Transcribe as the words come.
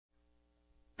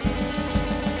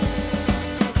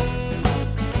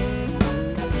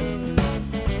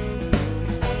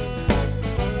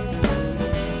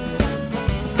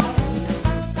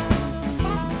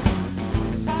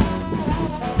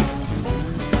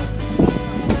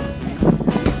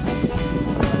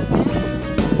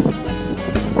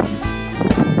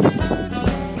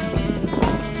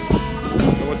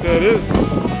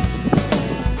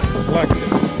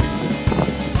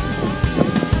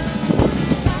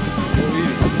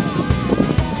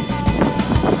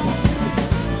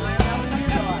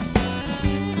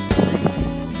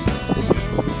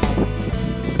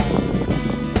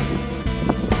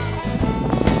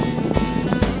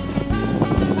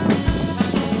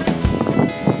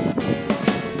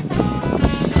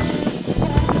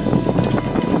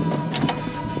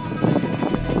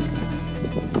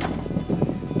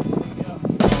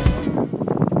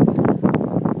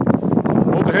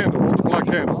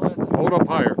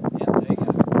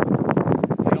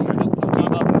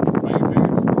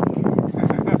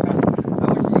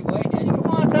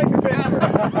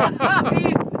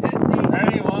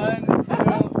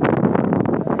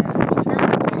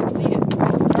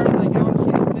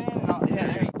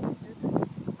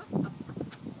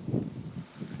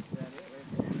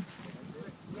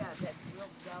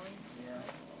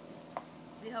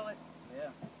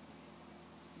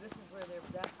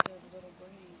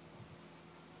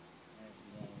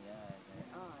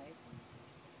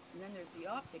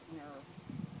optic nerve.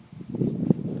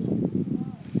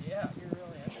 Yeah, you're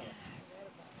really into it.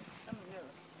 I'm a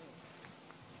nurse too.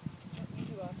 We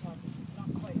do autopsies. It's not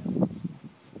quite as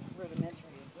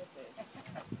rudimentary as this is.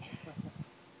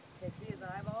 Okay, see his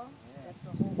eyeball? Yeah. That's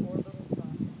the whole orbital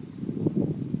socket.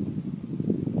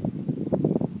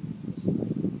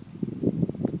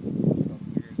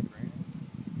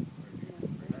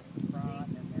 That's the front,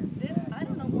 and there's This, the back. I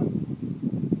don't know what.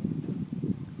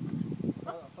 I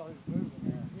thought he was moving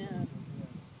there. No.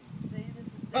 See, this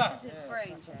is his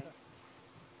brain, Jay.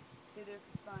 See, there's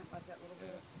the spine, like that little bit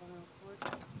of spinal cord,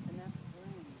 and that's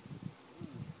brain.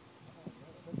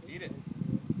 Eat it.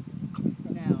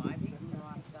 No, I've eaten a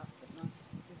lot of stuff, but not.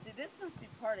 You see, this must be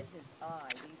part of his eye,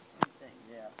 these two things.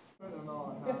 Yeah. Putting it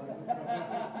on,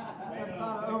 that's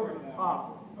not over the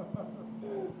top.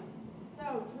 So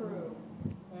true.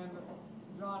 And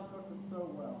John cooked it so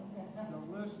well.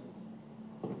 Delicious.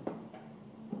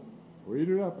 We'll eat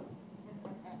it up.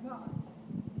 No.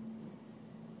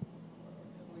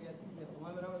 We got the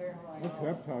lemon over there. That's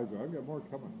appetizer. I've got more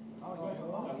coming. Oh, yeah. I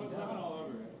put lemon all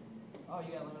over it. Oh,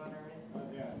 you got lemon on there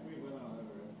already? Yeah, sweet lemon all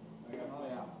over it. I got Oh,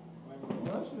 yeah. lemon.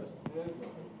 Delicious.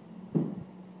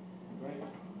 Right.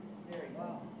 Very good.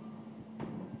 Wow.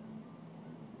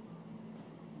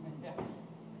 Yeah.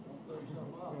 Don't throw yourself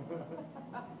off.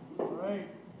 Great.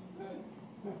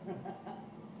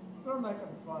 They're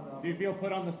making fun of Do you feel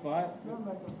put on the spot? They're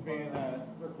making fun Being of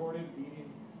recorded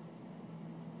eating